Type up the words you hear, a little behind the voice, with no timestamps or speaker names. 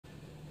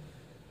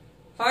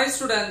Hi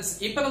students,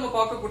 இப்ப நம்ம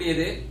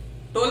பார்க்கக்கூடியது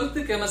 12th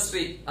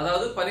chemistry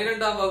அதாவது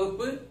 12ஆம்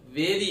வகுப்பு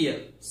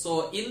வேதியியல். So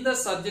இந்த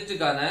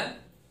சப்ஜெக்ட்டுக்கான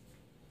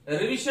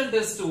revision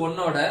test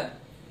 1 ஓட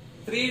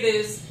 3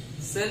 days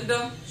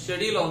centum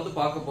schedule வந்து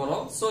பார்க்க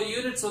போறோம். So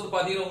units வந்து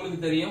பாத்தீங்கன்னா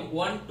உங்களுக்கு தெரியும்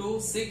 1 2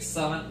 6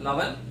 7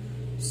 11.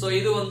 So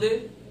இது வந்து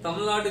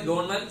தமிழ்நாடு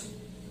கவர்மெண்ட்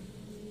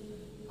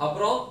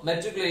அப்புறம்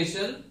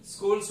matriculation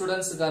school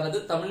ஸ்டூடண்ட்ஸ்க்கானது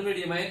Tamil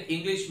medium and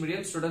English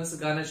medium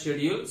ஸ்டூடண்ட்ஸ்க்கான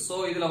schedule. So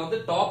இதுல வந்து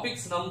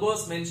டாபிக்ஸ்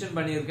நம்பர்ஸ் மென்ஷன்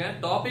பண்ணியிருக்கேன்.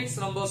 டாபிக்ஸ்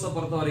நம்பர்ஸ்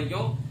பொறுத்த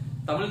வரைக்கும்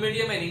Tamil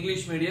medium and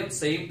English medium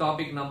same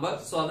topic number.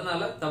 So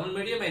அதனால Tamil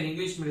medium and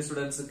English medium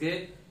ஸ்டூடண்ட்ஸ்க்கு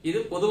இது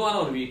பொதுவான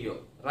ஒரு வீடியோ,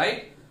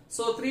 ரைட்?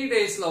 சோ 3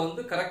 டேஸ்ல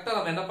வந்து கரெக்டா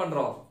நம்ம என்ன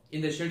பண்றோம்,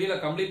 இந்த ஷெட்யூலை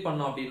கம்ப்ளீட்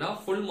பண்ணோம் அப்படின்னா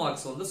ஃபுல்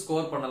மார்க்ஸ் வந்து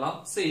ஸ்கோர் பண்ணலாம்.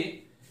 See,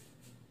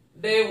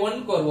 டே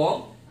 1 வருவோம்.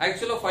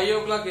 Actually 5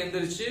 o'clock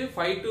எந்திரிச்சு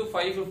 5 to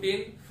 5:15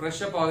 fresh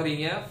up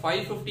ஆகுறீங்க.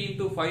 5:15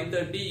 to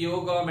 5:30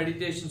 யோகா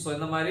மெடிடேஷன் சோ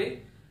இந்த மாதிரி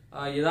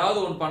ஏதாவது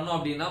ஒன்னு பண்ணோம்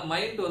அப்படின்னா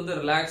மைண்ட் வந்து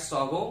ரிலாக்ஸ்ட்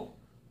ஆகும்.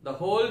 the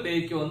whole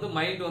டேக்கு வந்து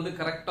மைண்ட் வந்து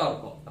கரெக்டா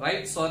இருக்கும்,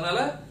 ரைட்? சோ அதனால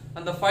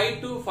அந்த 5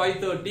 to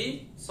 5:30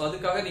 சோ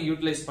அதுக்காக நீங்க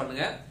யூட்டிலைஸ்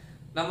பண்ணுங்க.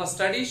 நம்ம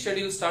ஸ்டடி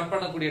ஷெட்யூல் ஸ்டார்ட்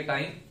பண்ணக்கூடிய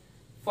time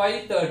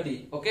 5:30.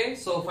 Okay,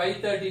 so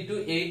 5:30 to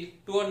 8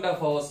 2.5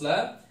 ஹவர்ஸ்ல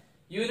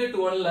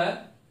unit 1ல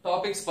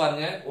topics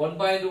பாருங்க.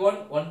 1.1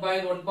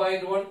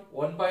 1.1.1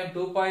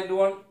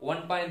 1.2.1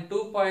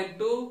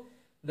 1.2.2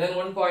 then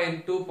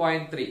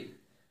 1.2.3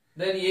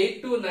 then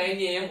 8 to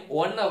 9 am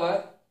 1 hour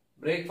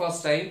breakfast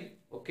time.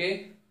 Okay,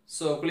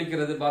 so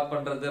குளிக்கிறது பாத்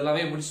பண்றது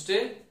எல்லாமே முடிச்சிட்டு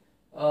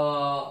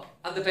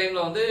அந்த டைம்ல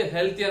வந்து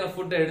ஹெல்த்தியான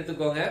ஃபுட்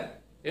எடுத்துக்கோங்க.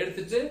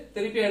 எடுத்துட்டு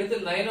திருப்பி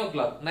எடுத்து 9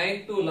 o'clock 9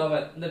 to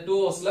 11 இந்த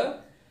 2 ஹவர்ஸ்ல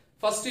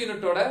first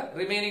unit ஓட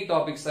remaining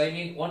topics, I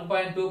mean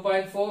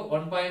 1.2.4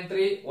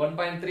 1.3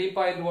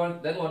 1.3.1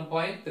 then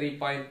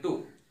 1.3.2.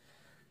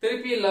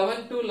 திருப்பி 11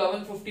 to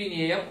 11:15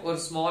 am ஒரு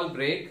small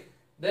break,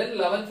 then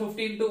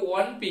 11:15 to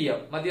 1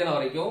 pm மத்தியானம்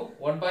வரைக்கும்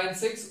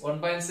 1.6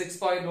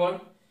 1.6.1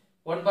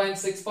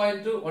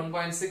 1.6.2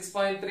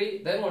 1.6.3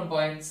 then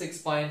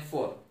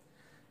 1.6.4.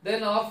 then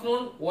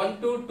afternoon 1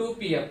 to 2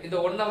 pm இந்த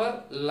 1 hour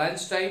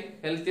lunch time,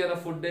 ஹெல்த்தியான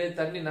ஃபுட்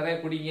தண்ணி நிறைய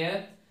குடிங்க.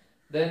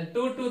 then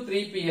 2 to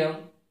 3 pm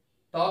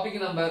topic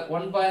number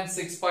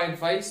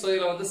 1.6.5. So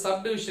இதுல வந்து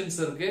சப்டிவிஷன்ஸ்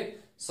இருக்கு.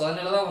 சோ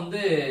அதனால தான்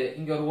வந்து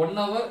இங்க ஒரு 1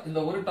 hour இந்த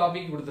ஒரு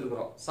டாபிக்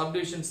கொடுத்திருக்கோம்.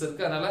 சப்டிவிஷன்ஸ்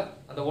இருக்கு, அதனால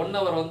அந்த 1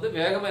 hour வந்து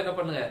வேகமா என்ன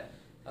பண்ணுங்க,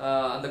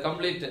 அந்த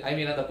கம்ப்ளீட் ஐ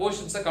மீன் அந்த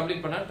போர்ஷன்ஸை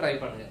கம்ப்ளீட் பண்ண ட்ரை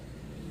பண்ணுங்க.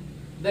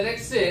 the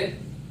next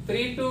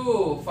 3 to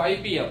 5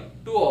 pm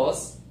 2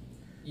 hours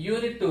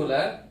unit 2ல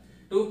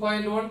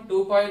 2.1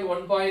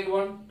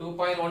 2.1.1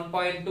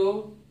 2.1.2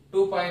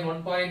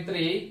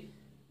 2.1.3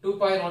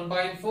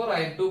 2.1.4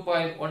 and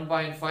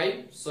 2.1.5.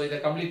 so இத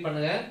கம்ப்ளீட்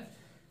பண்ணுங்க.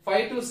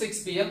 5 to 6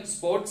 pm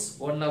sports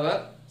 1 hour.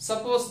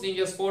 Suppose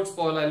நீங்க ஸ்போர்ட்ஸ்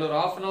போகல இல்ல ஒரு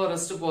half an hour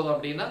ரெஸ்ட் போதும்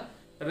அப்படின்னா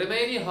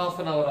ரிமைனிங் half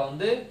an hour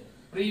வந்து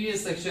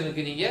previous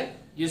செக்ஷனுக்கு நீங்க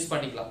யூஸ்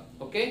பண்ணிக்கலாம்.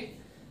 Okay,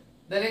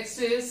 the next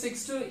is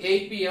 6 to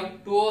 8 pm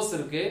 2 hours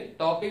இருக்கு.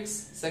 டாபிக்ஸ்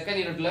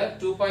செகண்ட் யூனிட்ல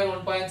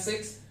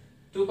 2.1.6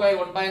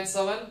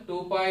 2.1.7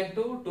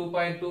 2.2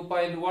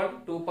 2.2.1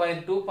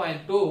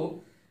 2.2.2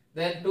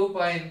 then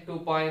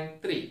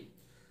 2.2.3.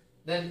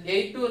 then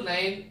 8 to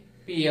 9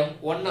 pm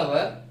 1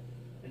 hour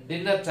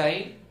dinner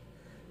time.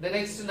 the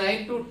next 9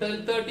 to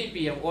 10:30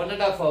 pm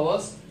 1.5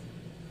 hours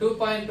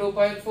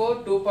 2.2.4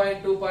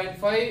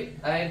 2.2.5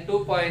 and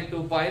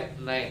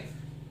 2.2.9.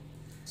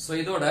 so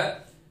இதோட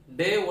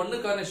டே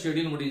 1க்கான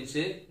schedule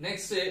முடிஞ்சிச்சு.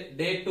 Next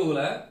day 2ல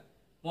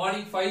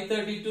morning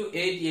 5:30 to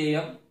 8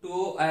 am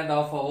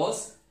 2.5 hours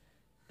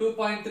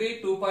 2.3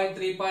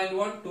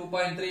 2.3.1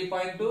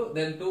 2.3.2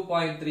 then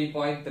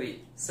 2.3.3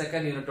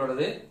 second unit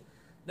ஓடது.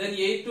 then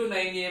 8 to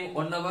 9 am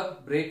 1 hour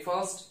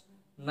breakfast.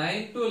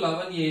 9 to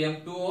 11 am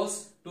 2 hours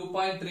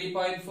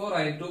 2.3.4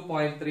 and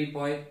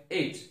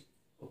 2.3.8.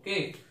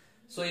 okay,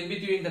 so in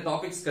between the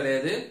topics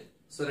கிடையாது.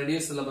 so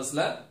reduce syllabusல.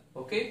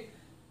 okay,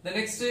 the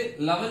next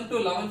 11 to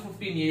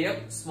 11:15 am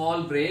small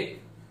break.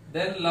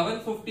 then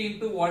 11:15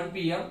 to 1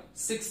 pm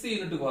 6th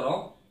unit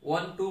வரோம்.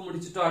 1 2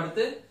 முடிச்சிட்டு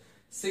அடுத்து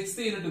 6th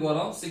unit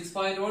வரோம்.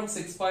 6.1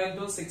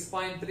 6.2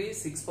 6.3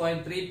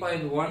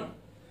 6.3.1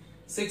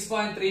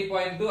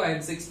 6.3.2 and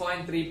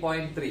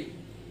 6.3.3.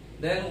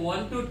 then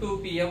 1 to 2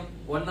 pm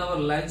 1 hour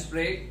lunch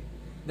break.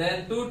 then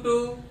 2 to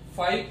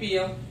 5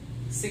 pm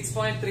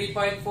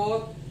 6.3.4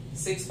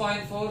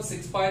 6.4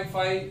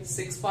 6.5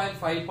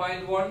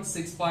 6.5.1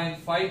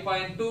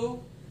 6.5.2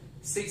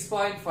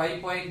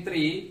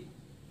 6.5.3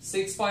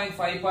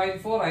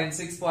 6.5.4 and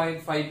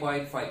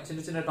 6.5.5. சின்ன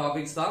சின்ன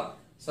topics தான்.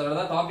 So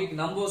அதனால topic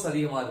numbers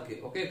அதிகமா இருக்கு.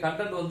 ஓகே,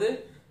 கண்டென்ட் வந்து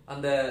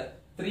அந்த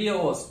 3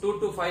 hours 2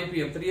 to 5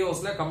 pm 3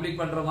 hoursல கம்ப்ளீட்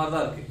பண்ற மாதிரி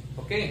தான் இருக்கு.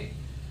 Okay,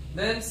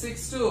 then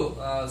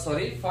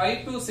 5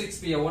 to 6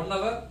 pm 1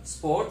 hour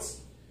sports.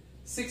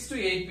 6 to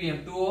 8 pm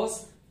 2 hours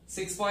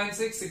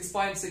 6.6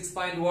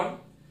 6.6.1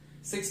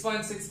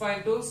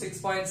 6.6.2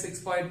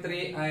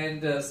 6.6.3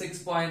 and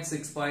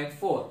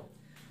 6.6.4.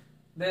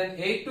 then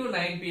 8 to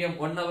 9 pm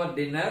 1 hour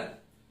dinner.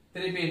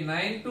 திருப்பி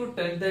 9 to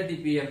 10:30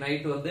 pm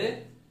night வந்து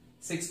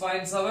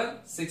 6.7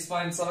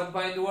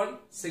 6.7.1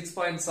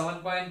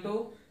 6.7.2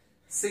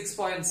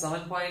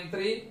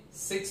 6.7.3,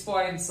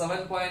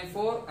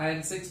 6.7.4 and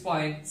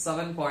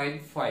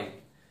 6.7.5.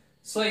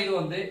 So இது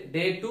வந்து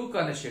day 2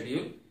 கான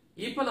schedule.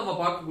 இப்போ நம்ம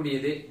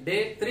பார்க்கக்கூடியது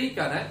day 3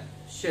 கான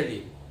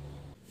schedule.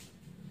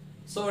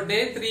 So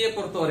day 3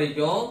 பொறுத்த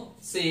வரைக்கும்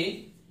see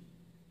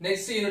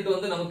next unit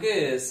வந்து நமக்கு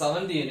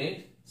 7th unit.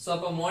 So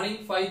அப்ப morning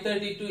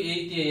 5:30 to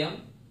 8 am.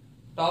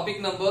 Topic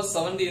number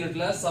 7th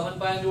unitல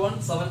 7.1,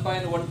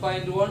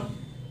 7.1.1,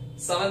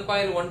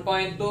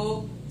 7.1.2,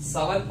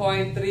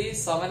 7.3,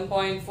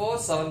 7.4,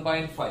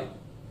 7.5.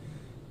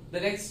 The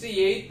next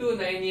 8 to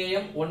 9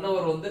 am 1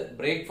 hour வந்து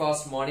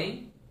breakfast morning.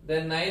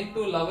 Then 9 to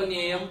 11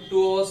 am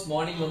 2 hours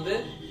morning வந்து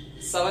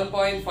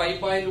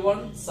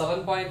 7.5.1,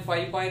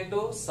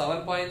 7.5.2,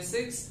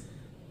 7.6,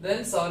 then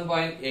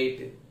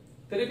 7.8.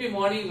 திருப்பி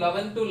morning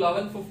 11 to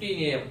 11:15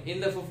 am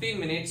இந்த 15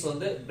 minutes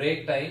வந்து break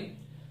time.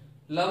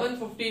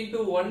 11:15 to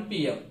 1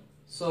 pm.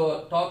 So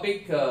topic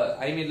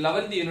I mean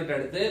 11th unit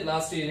அடுத்து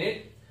last unit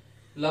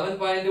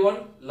 11.1,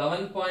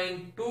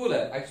 11.2 ல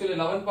actually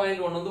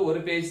 11.1 வந்து ஒரு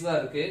page தான்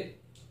இருக்கு.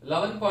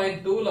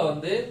 11.2 ல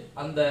வந்து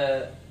அந்த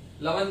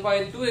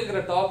 11.2 என்கிற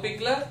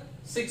டாபிக்ல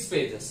 6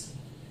 pages.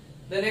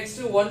 The next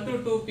 1 to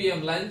 2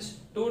 pm lunch,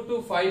 2 to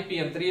 5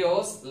 pm 3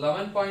 hours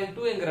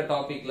 11.2 என்கிற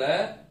டாபிக்ல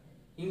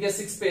இங்க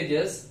 6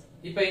 pages.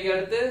 இப்போ இங்க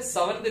அடுத்து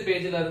 7th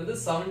பேஜ்ல இருந்து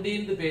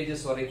 17th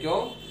pages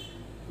வரைக்கும்.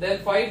 Then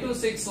 5 to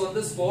 6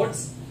 வந்து sports,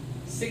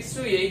 6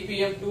 to 8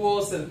 pm 2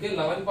 hours இருக்கு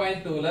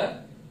 11.2 ல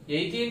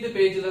 18th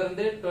பேஜ்ல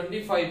இருந்து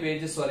 25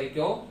 pages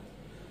வரைக்கும்.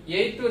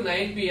 8 to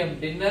 9 pm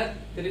dinner,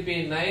 திருப்பி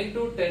 9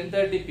 to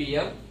 10:30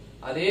 pm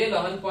அதே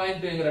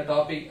 11.2 என்கிற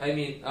டாபிக் I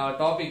mean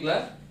டாபிக்ல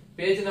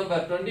பேஜ்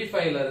நம்பர்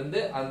 25 ல இருந்து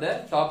அந்த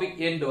டாபிக்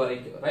எண்ட்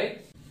வரைக்கும், ரைட்?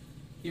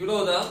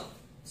 இவ்வளவுதான்.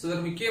 சோ இது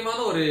முக்கியமான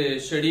ஒரு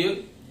ஷெட்யூல்.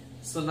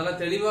 சோ நல்லா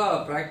தெளிவா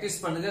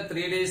பிராக்டிஸ் பண்ணுங்க.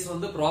 3 days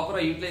வந்து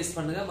ப்ராப்பரா யூட்டிலைஸ்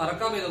பண்ணுங்க.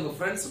 மறக்காம இத உங்க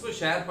ஃப்ரெண்ட்ஸ்க்கு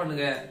ஷேர்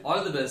பண்ணுங்க.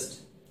 All the best.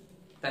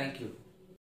 Thank you.